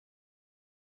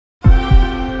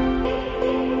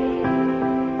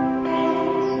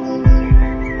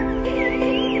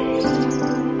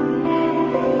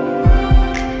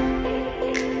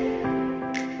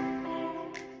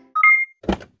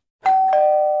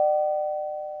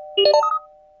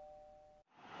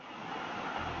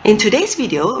In today's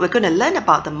video, we're going to learn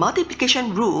about the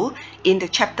multiplication rule in the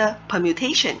chapter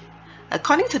Permutation.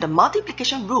 According to the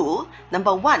multiplication rule,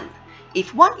 number 1,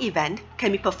 if one event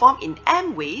can be performed in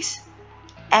m ways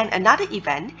and another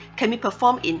event can be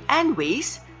performed in n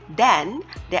ways, then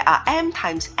there are m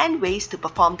times n ways to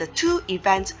perform the two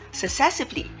events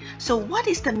successively. So what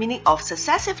is the meaning of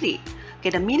successively?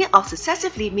 Okay, the meaning of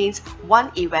successively means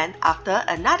one event after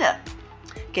another.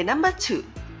 Okay, number 2.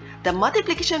 The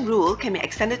multiplication rule can be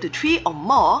extended to 3 or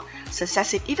more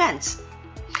successive events.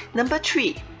 Number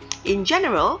 3. In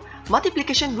general,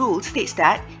 multiplication rule states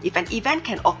that if an event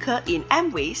can occur in m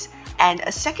ways and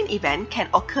a second event can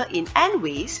occur in n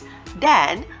ways,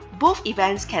 then both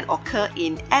events can occur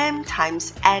in m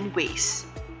times n ways.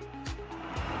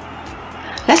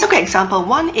 Let's look at example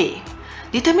 1a.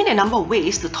 Determine the number of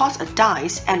ways to toss a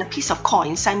dice and a piece of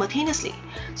coin simultaneously.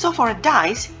 So for a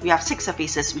dice, we have 6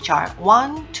 surfaces, which are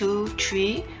 1, 2,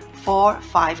 3, 4,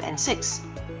 5, and 6.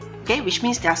 Okay, which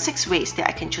means there are 6 ways that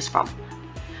I can choose from.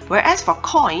 Whereas for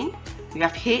coin, we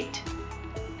have head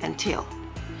and tail.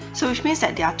 So which means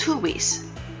that there are 2 ways.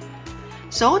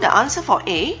 So the answer for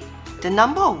A, the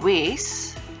number of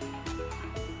ways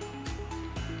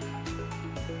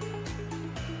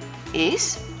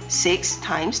is 6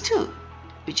 times 2.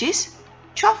 Which is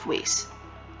 12 ways.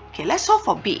 Okay, let's solve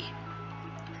for B.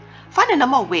 Find the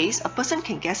number of ways a person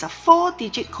can guess a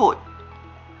 4-digit code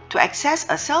to access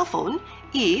a cell phone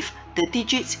if the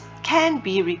digits can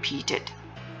be repeated.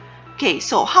 Okay,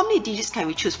 so how many digits can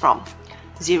we choose from?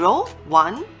 0,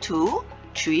 1, 2,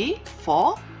 3,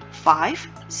 4, 5,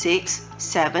 6,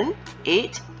 7,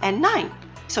 8, and 9.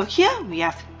 So here we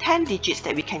have 10 digits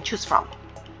that we can choose from.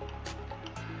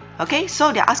 Okay,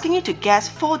 so they're asking you to guess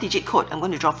 4-digit code. I'm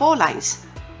going to draw 4 lines.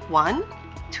 1,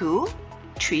 2,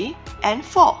 3, and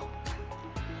 4.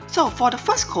 So for the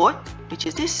first code, which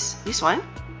is this one,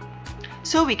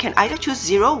 so we can either choose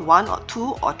 0, 1, or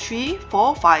 2, or 3,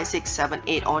 4, 5, 6, 7,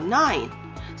 8, or 9.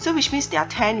 So which means there are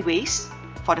 10 ways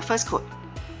for the first code.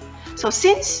 So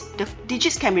since the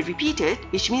digits can be repeated,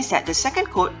 which means that the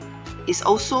second code is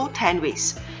also 10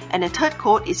 ways. And the third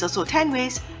code is also 10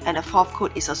 ways, and the fourth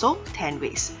code is also 10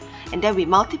 ways. And then we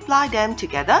multiply them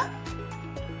together,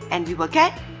 and we will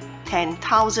get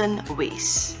 10,000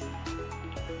 ways.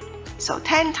 So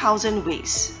 10,000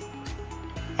 ways.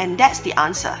 And that's the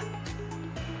answer.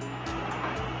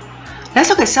 Let's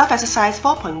look at self-exercise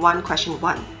 4.1, question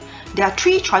 1. There are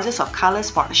 3 choices of colors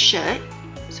for a shirt.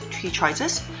 So 3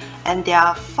 choices. And there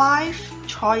are 5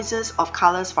 choices of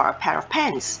colors for a pair of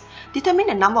pants. Determine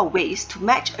the number of ways to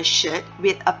match a shirt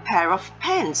with a pair of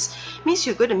pants. Means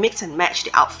you're going to mix and match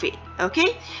the outfit.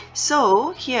 Okay,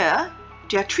 so here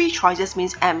there are 3 choices,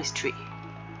 means M is 3.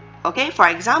 Okay, for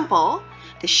example,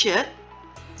 the shirt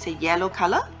is a yellow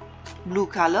color, blue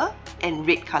color, and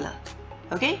red color.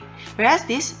 Okay, whereas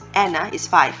this Anna is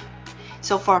 5.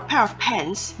 So for a pair of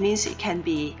pants, means it can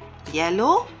be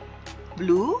yellow,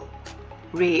 blue,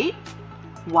 red,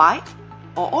 white,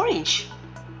 or orange.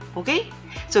 Okay,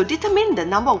 so determine the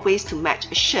number of ways to match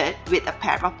a shirt with a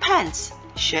pair of pants.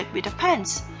 Shirt with a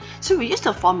pants. So we use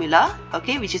the formula,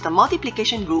 okay, which is the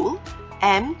multiplication rule,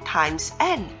 m times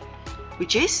n,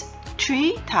 which is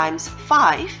 3 times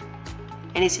 5,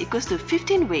 and it's equals to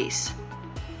 15 ways.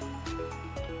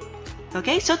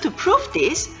 Okay, so to prove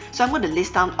this, so I'm going to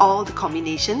list down all the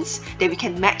combinations that we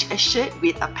can match a shirt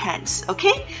with a pants.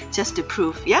 Okay, just to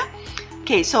prove, yeah.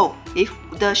 Okay, so if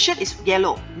the shirt is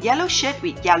yellow, yellow shirt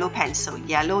with yellow pants, so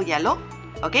yellow, yellow.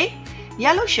 Okay,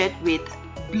 yellow shirt with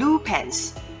blue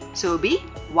pants, so it will be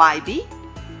YB.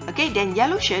 Okay, then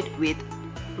yellow shirt with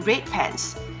red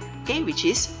pants, okay, which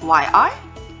is YR.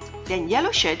 Then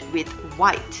yellow shirt with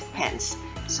white pants,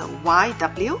 so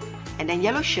YW. And then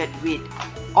yellow shirt with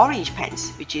orange pants,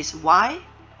 which is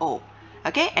YO.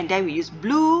 Okay, and then we use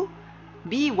blue,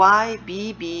 BY,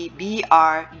 BB,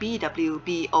 BR, BW,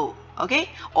 BO. Okay,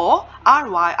 or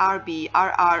RY, RB,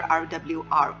 RR, RW,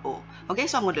 RO. Okay,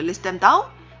 so I'm going to list them down.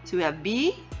 So we have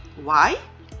B, Y,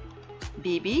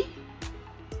 BB,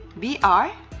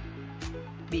 BR,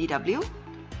 BW,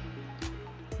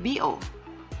 BO.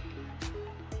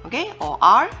 Okay, or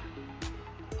R,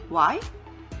 Y,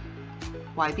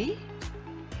 YB,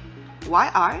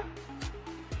 YR,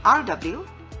 RW,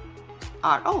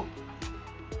 RO.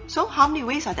 So how many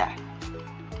ways are there?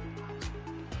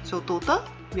 So total,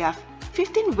 we have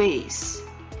 15 ways.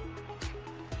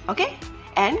 Okay,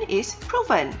 N is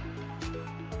proven.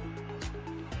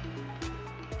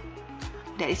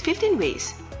 That is 15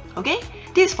 ways. Okay,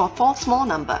 this is for small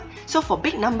number. So for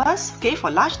big numbers, okay,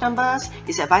 for large numbers,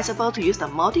 it's advisable to use the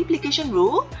multiplication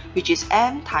rule, which is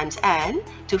m times n,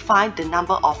 to find the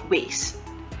number of ways.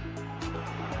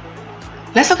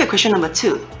 Let's look at question number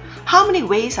 2. How many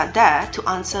ways are there to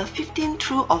answer 15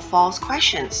 true or false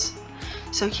questions?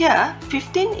 So here,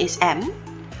 15 is m,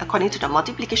 according to the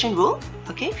multiplication rule.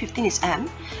 Okay, 15 is m.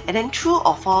 And then true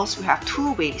or false, we have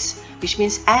 2 ways, which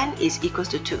means n is equals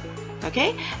to 2.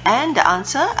 Okay, and the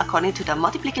answer, according to the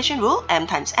multiplication rule, m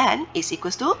times n is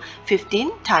equals to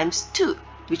 15 times 2,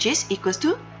 which is equals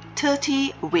to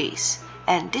 30 ways.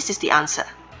 And this is the answer.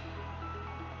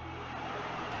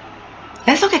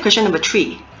 Let's look at question number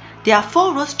 3. There are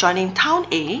 4 roads joining town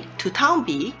A to town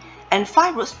B and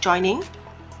 5 roads joining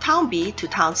town B to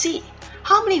town C.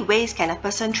 How many ways can a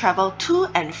person travel to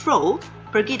and fro,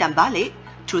 pergi dan balik,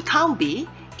 through town B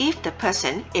if the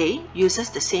person A uses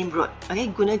the same road, okay,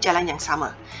 guna jalan yang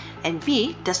sama, and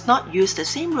B does not use the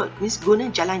same road, means guna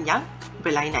jalan yang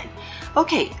berlainan.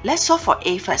 Okay, let's solve for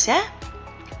A first, yeah?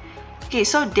 Okay,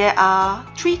 so there are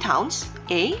 3 towns,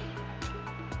 A,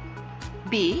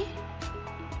 B,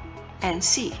 and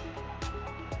C.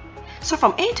 So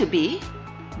from A to B,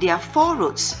 there are 4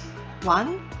 routes,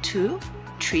 1, 2,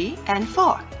 3, and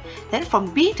 4. Then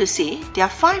from B to C, there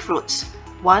are 5 routes,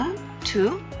 1,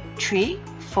 2, 3,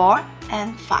 4,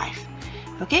 and 5.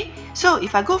 Okay, so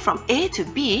if I go from A to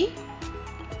B,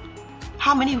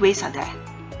 how many ways are there?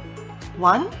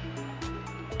 1,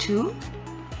 2,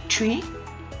 3,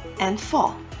 and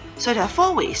 4. So there are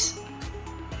 4 ways.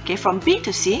 Okay, from B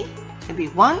to C, it'll be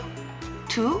 1,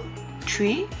 2,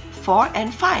 3, 4,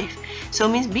 and 5. So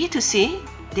it means B to C,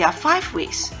 there are 5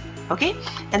 ways. Okay,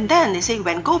 and then they say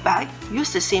when go back,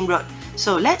 use the same road.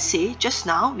 So let's say just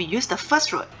now we use the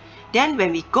first road. Then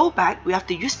when we go back, we have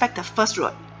to use back the first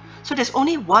road. So there's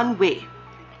only one way.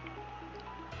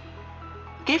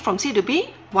 Okay, from C to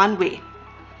B, one way.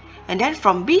 And then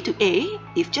from B to A,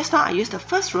 if just now I use the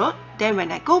first road, then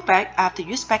when I go back, I have to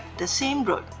use back the same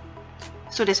road.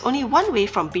 So there's only one way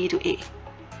from B to A.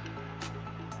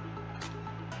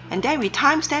 And then we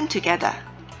times them together.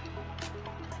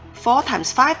 4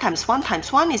 times 5 times 1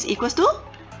 times 1 is equals to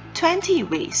 20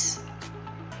 ways.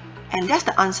 And that's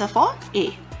the answer for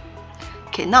A.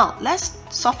 Okay, now let's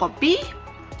solve for B.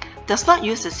 Does not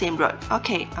use the same road.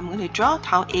 Okay, I'm going to draw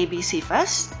town A, B, C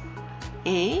first.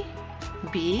 A,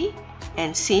 B,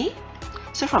 and C.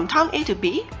 So from town A to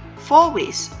B, 4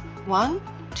 ways. 1,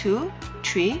 2,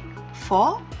 3,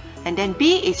 4. And then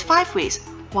B is 5 ways.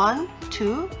 1,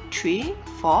 2, 3,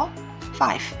 4,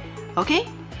 5. Okay,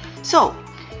 so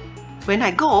when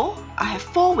I go, I have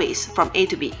 4 ways from A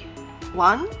to B.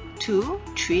 1, 2,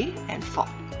 3, and 4.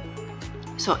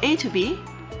 So A to B,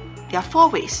 there are 4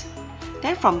 ways.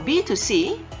 Then from B to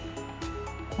C,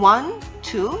 1,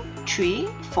 2, 3,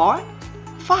 4,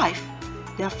 5.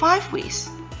 There are 5 ways.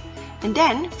 And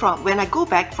then when I go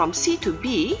back from C to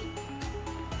B,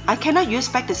 I cannot use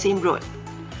back the same road.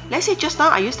 Let's say just now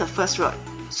I used the first road.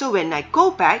 So when I go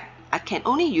back, I can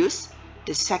only use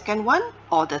the second one,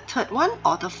 or the third one,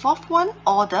 or the fourth one,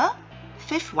 or the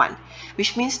fifth one,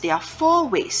 which means there are 4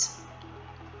 ways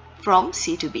from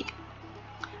C to B.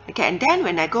 Okay, and then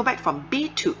when I go back from B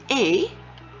to A,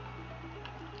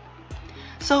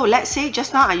 so let's say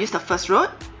just now I used the first road.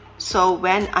 So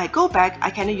when I go back, I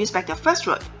cannot use back the first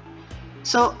road.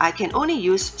 So I can only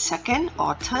use second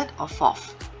or third or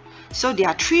fourth. So there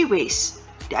are 3 ways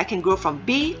that I can go from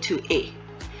B to A.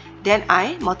 Then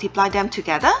I multiply them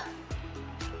together.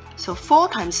 So 4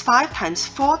 times 5 times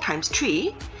 4 times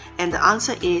 3, and the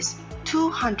answer is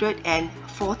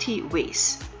 240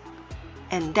 ways.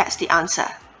 And that's the answer.